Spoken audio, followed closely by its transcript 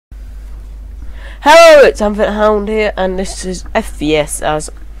Hello, it's Hamford Hound here, and this is FVS.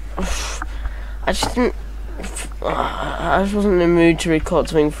 I just didn't, I just wasn't in the mood to record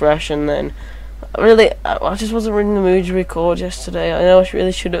something fresh, and then I just wasn't really in the mood to record yesterday. I know I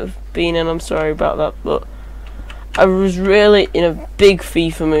really should have been, and I'm sorry about that, but I was really in a big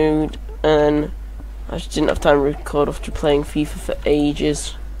FIFA mood, and I just didn't have time to record after playing FIFA for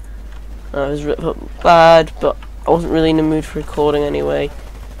ages. I was felt bad, but I wasn't really in the mood for recording anyway,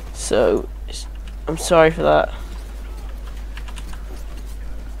 so I'm sorry for that.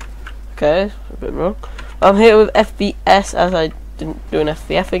 Okay, a bit wrong. I'm here with FVS as I didn't do an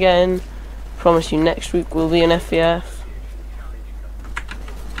FVF again. Promise you next week will be an FVF.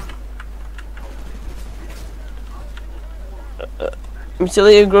 I'm still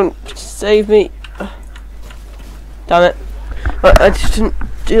here, Grunt. Save me. Damn it. Right, I just didn't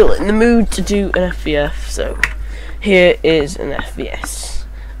feel in the mood to do an FVF, so here is an FVS.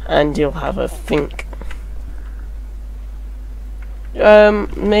 And you'll have a think.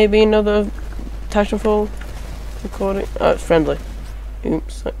 Maybe another Titanfall recording. Oh, it's friendly.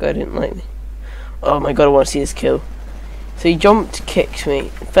 Oops, that guy didn't like me. Oh my god, I want to see this kill. So he jumped, kicked me,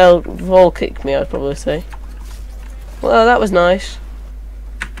 fall kicked me, I'd probably say. Well, that was nice.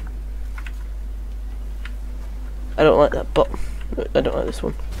 I don't like that, but I don't like this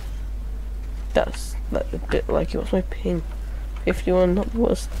one. That's like a bit like it. What's my ping? 51, not the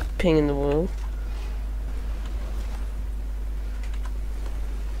worst ping in the world.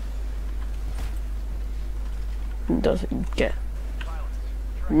 Doesn't get.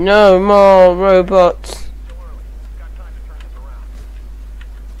 No more robots.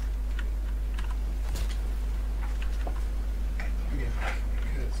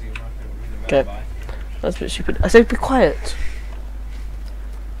 Okay, that's a bit stupid. I said be quiet.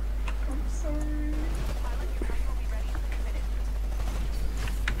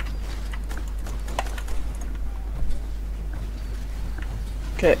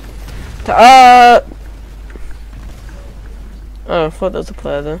 Okay. Oh, I thought there was a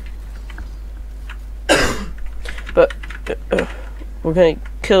player there. But we're gonna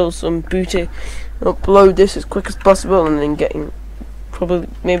kill some booty, upload this as quick as possible, and then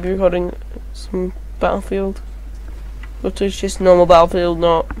maybe recording some Battlefield. But it's just normal Battlefield,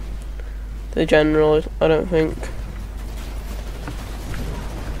 not the general, I don't think.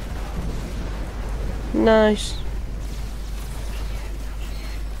 Nice.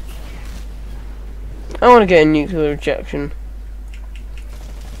 I want to get a nuclear rejection.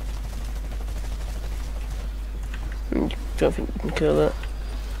 Don't think you can kill that.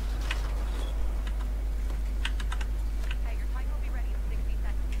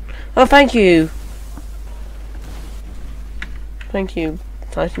 Oh, thank you. Thank you,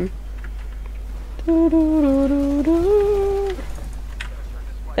 Titan.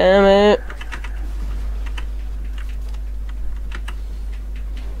 Damn it.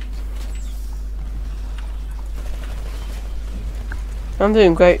 I'm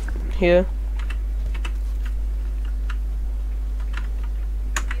doing great here.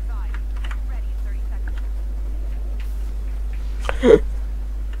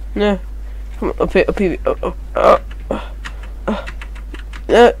 No, come on, up here,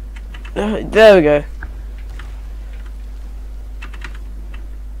 there we go.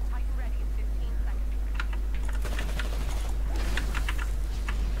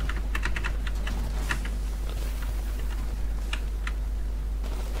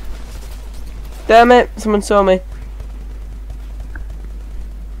 Damn it, someone saw me.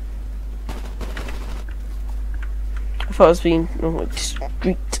 I thought I was being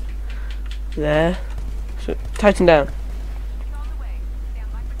discreet there. So, Titan down.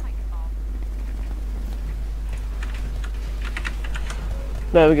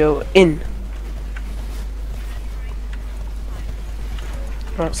 There we go, in.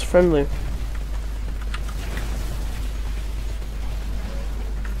 That's friendly.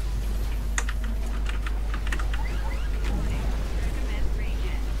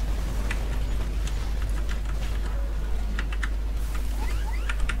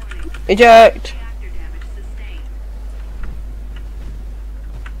 Eject!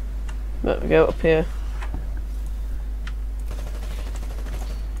 There we go, up here.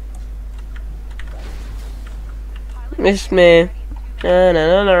 Missed me. Na na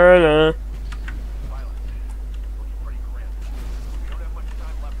na na na.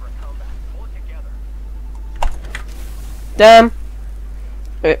 Damn!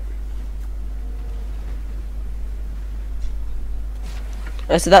 Wait.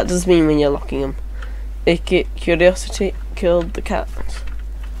 So that does mean when you're locking them. Curiosity killed the cat.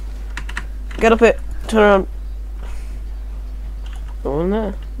 Get up it. Turn around. Oh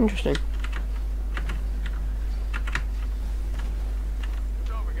no. Interesting.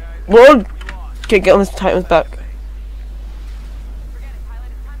 Whoa! Okay, get on this Titan's back.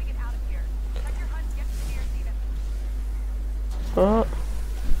 What?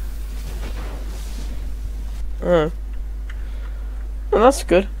 Oh. Well, that's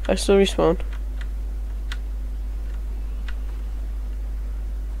good. I still respawn.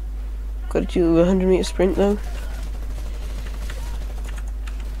 Got to do a 100-meter sprint though.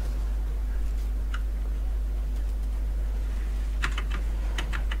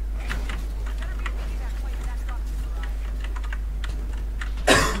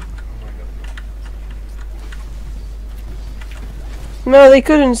 No, they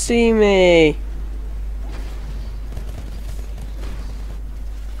couldn't see me.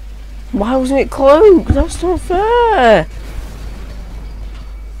 Why wasn't it closed? That's not fair.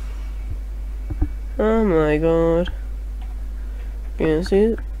 Oh my god. Yeah,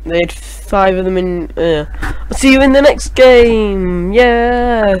 see, they had 5 of them in. I'll see you in the next game.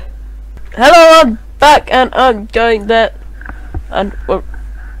 Yeah. Hello, I'm back and I'm going there. And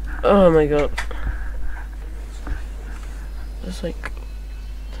oh my god. It's like.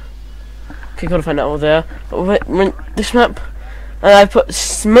 Okay, gotta find out over there. This map, and I put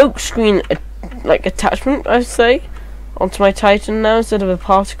smoke screen like attachment, I say, onto my Titan now instead of a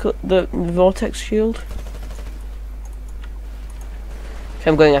particle, the vortex shield. Okay,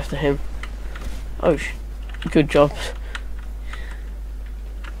 I'm going after him. Oh, good job.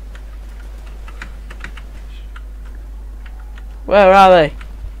 Where are they?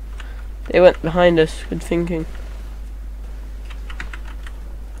 They went behind us. Good thinking.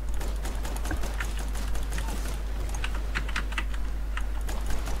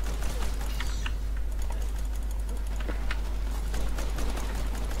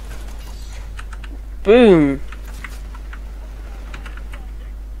 Boom!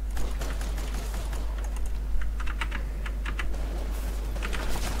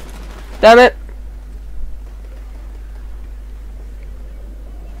 Damn it!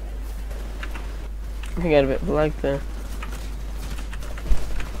 I think I had a bit of a lag there.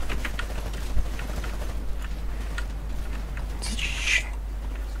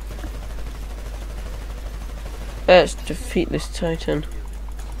 Let's defeat this Titan.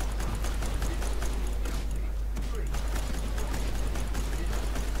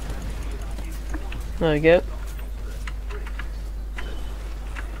 There we go.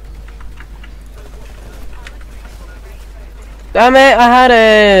 Damn it, I had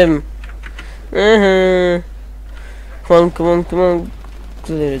him! Come on, come on, come on.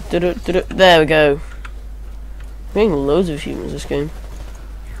 There we go. I'm getting loads of achievements this game.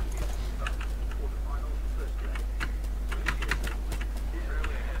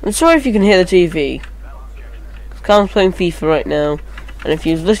 I'm sorry if you can hear the TV. Carl's playing FIFA right now. And if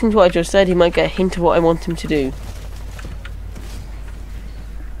he's listening to what I just said, he might get a hint of what I want him to do.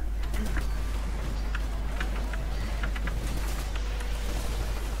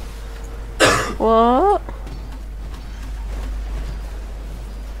 What?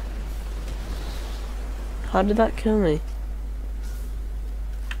 How did that kill me?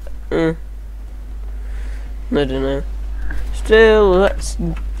 I don't know. Still, let's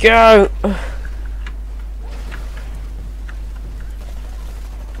go!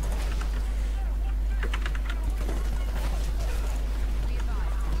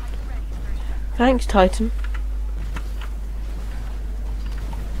 Thanks, Titan.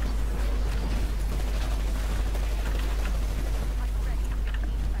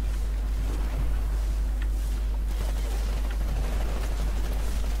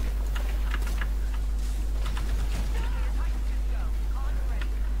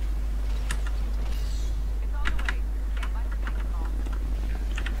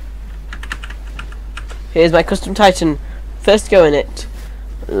 Here's my custom Titan. First go in it.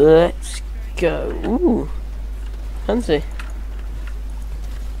 Let's go. Ooh. Fancy.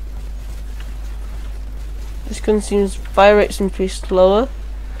 This gun seems fire rate seems pretty slower.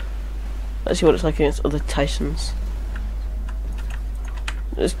 Let's see what it's like against other Titans.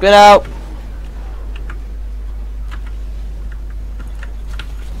 Let's get out.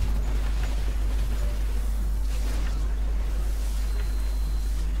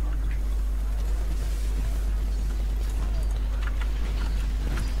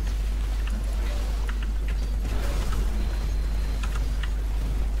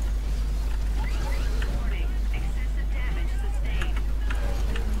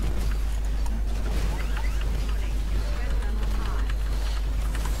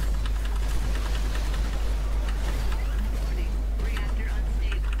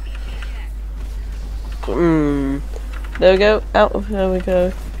 There we go. Out of there we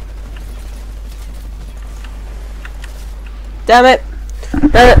go. Damn it!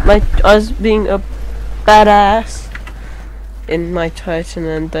 I was being a badass in my Titan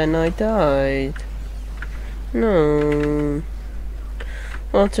and then I died. No.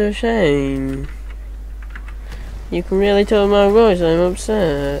 What a shame. You can really tell my voice I'm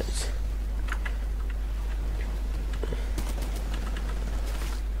upset.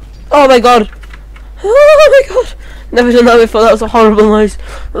 Oh my god! Oh my god! Never done that before, that was a horrible noise.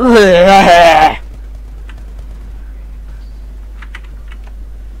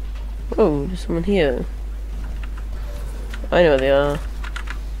 Oh, there's someone here. I know where they are.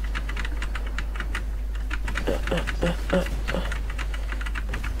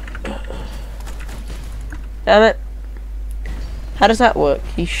 Damn it. How does that work?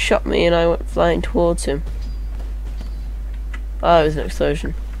 He shot me and I went flying towards him. Oh, it was an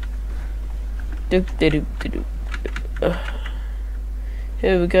explosion. Here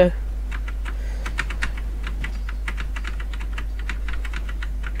we go.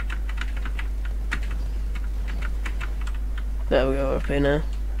 There we go, up here now.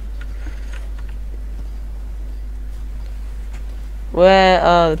 Where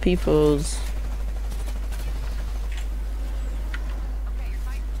are the peoples?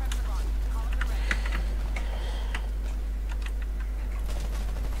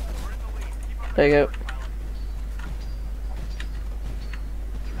 There you go.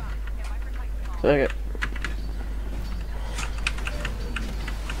 There we go.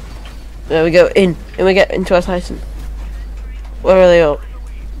 There we go. In we get into our Titan. Where are they all?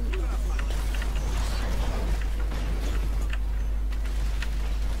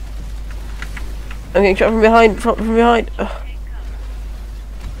 I'm getting shot from behind. From behind. Ugh.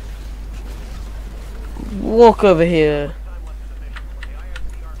 Walk over here.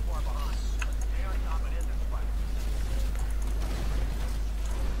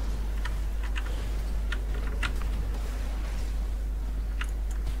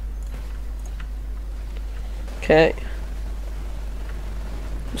 Okay.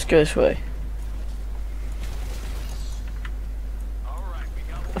 Let's go this way.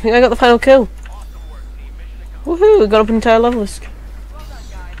 I think I got the final kill. Woohoo! We got up an entire level. If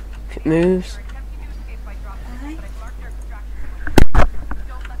it moves.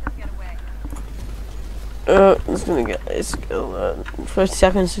 It's gonna get this kill. 30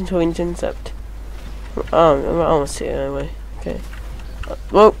 seconds until we intercept. Oh, I'm almost here anyway. Okay.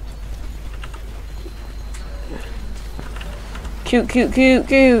 Whoa! Cute.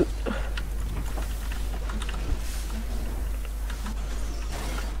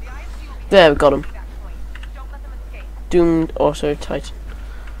 There, we got him. Doomed Auto Titan.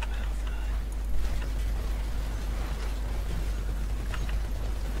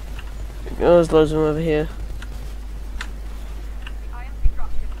 Oh, there's loads of them over here.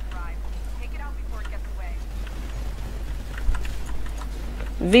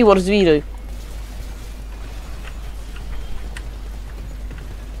 V, what does V do?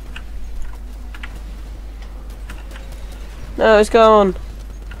 No, it's gone.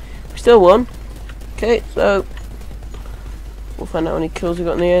 We still won. Okay, so we'll find out how many kills we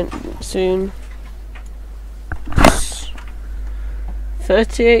got in the end soon.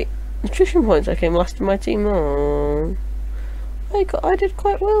 38 nutrition points. I came last in my team. Oh, I did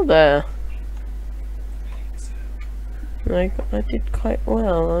quite well there. I did quite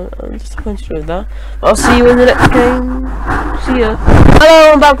well. I'm disappointed with that. I'll see you in the next game. See ya.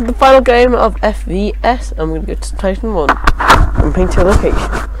 Hello, I'm back with the final game of FVS. I'm gonna go to Titan 1. I'm painting a location.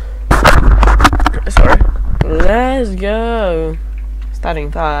 Sorry. Let's go.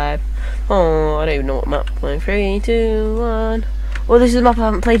 Starting 5. Oh, I don't even know what map I'm playing. 3, 2, 1. Oh, this is a map I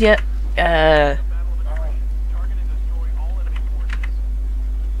haven't played yet.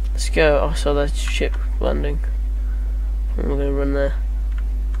 Let's go. Oh, I saw that ship landing. I'm gonna run there.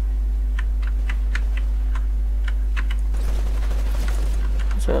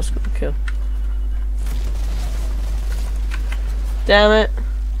 Someone else got the kill. Damn it.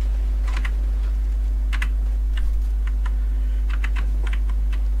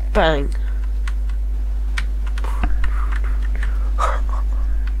 Bang.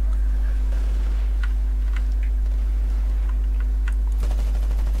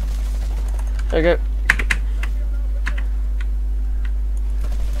 There we go.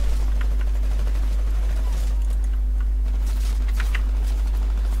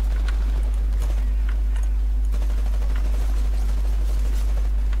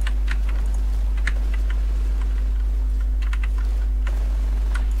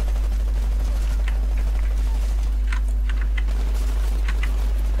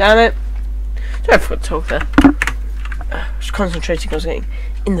 Damn it. Sorry, I forgot to talk there. I was concentrating, I was getting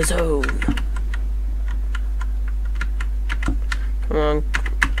in the zone. Come on.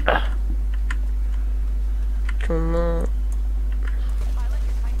 Come on.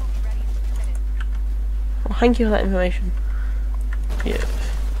 Oh, thank you for that information. Yeah.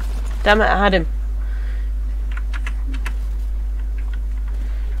 Damn it, I had him.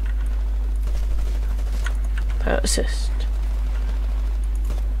 Pilot assist.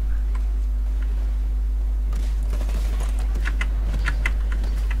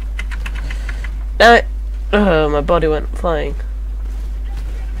 Damn it! Oh, my body went flying.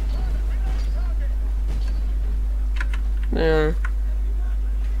 Yeah.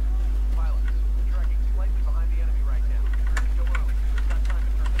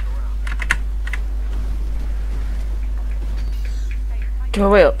 Go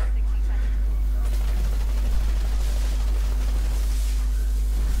way up.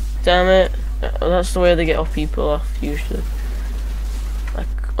 Damn it. That's the way they get off people off, usually. I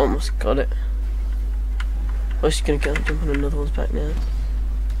almost got it. I was just gonna go and jump on another one's back now.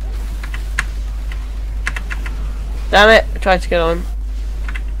 Damn it! I tried to get on.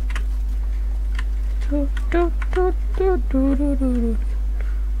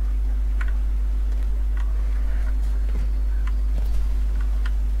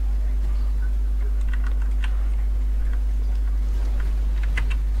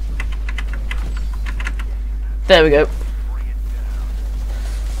 There we go.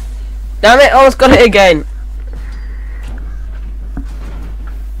 Damn it, I almost got it again.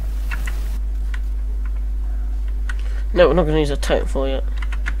 No, we're not going to use a Titanfall yet.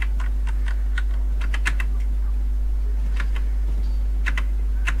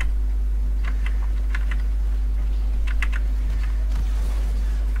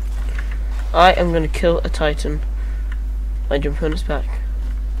 I am going to kill a Titan by jumping on its back.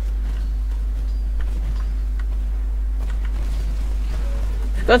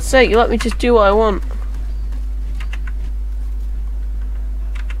 For God's sake, you let me just do what I want.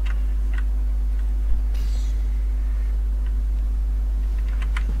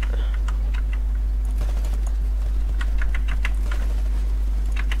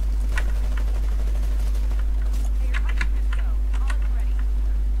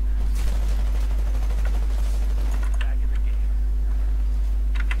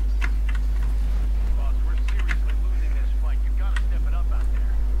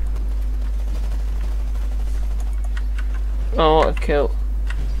 Oh, what a kill.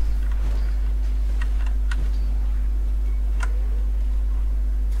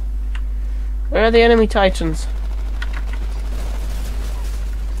 Where are the enemy Titans?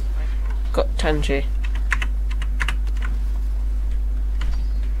 Got Tanji.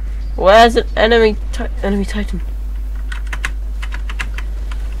 Where's an enemy Titan?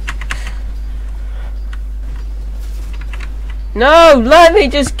 No, let me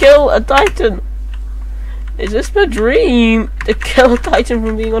just kill a Titan. Is this my dream? To kill a Titan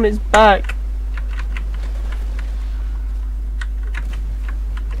from being on its back?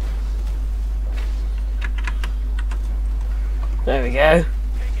 There we go.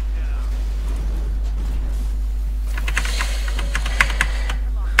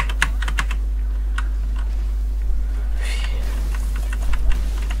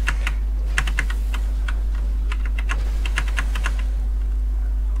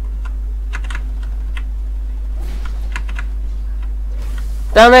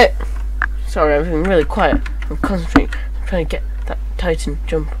 Damn it! Sorry, I'm being really quiet. I'm concentrating. I'm trying to get that Titan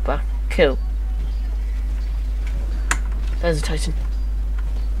jump back. Kill. There's a Titan.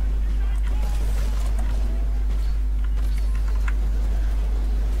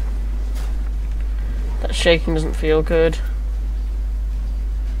 That shaking doesn't feel good.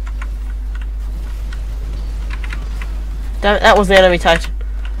 Damn it, that was the enemy Titan.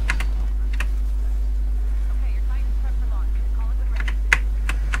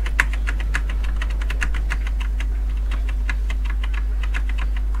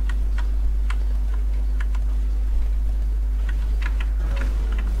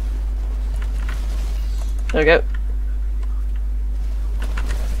 There we go.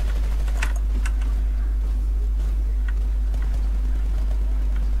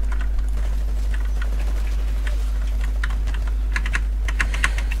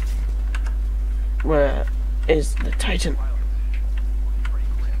 Where is the Titan?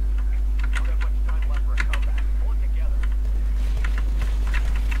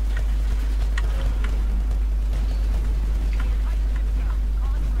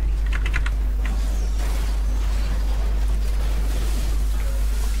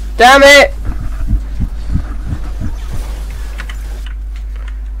 Damn it!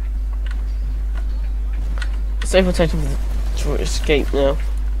 Save for Titan to escape now.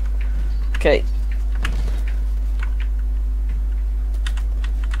 Okay.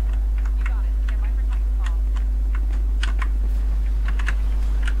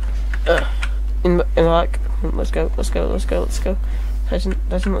 In the back. Let's go. Titan,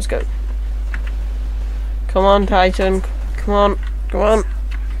 let's go. Come on, Titan. Come on. Come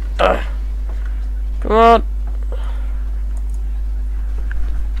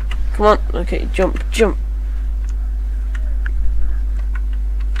on. Okay, jump. Jump.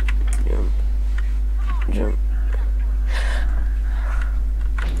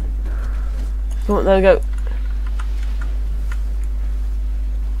 Come on, there we go.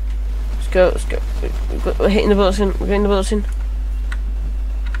 Let's go. We're hitting the button. We're getting the button.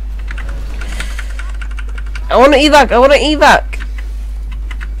 I want to evac.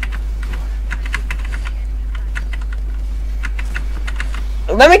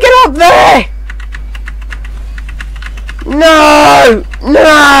 Let me get up there. No.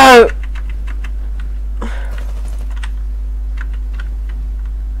 No.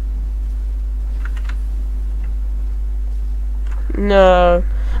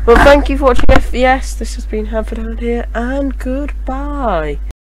 Well, thank you for watching FVS. This has been Hamford here, and goodbye.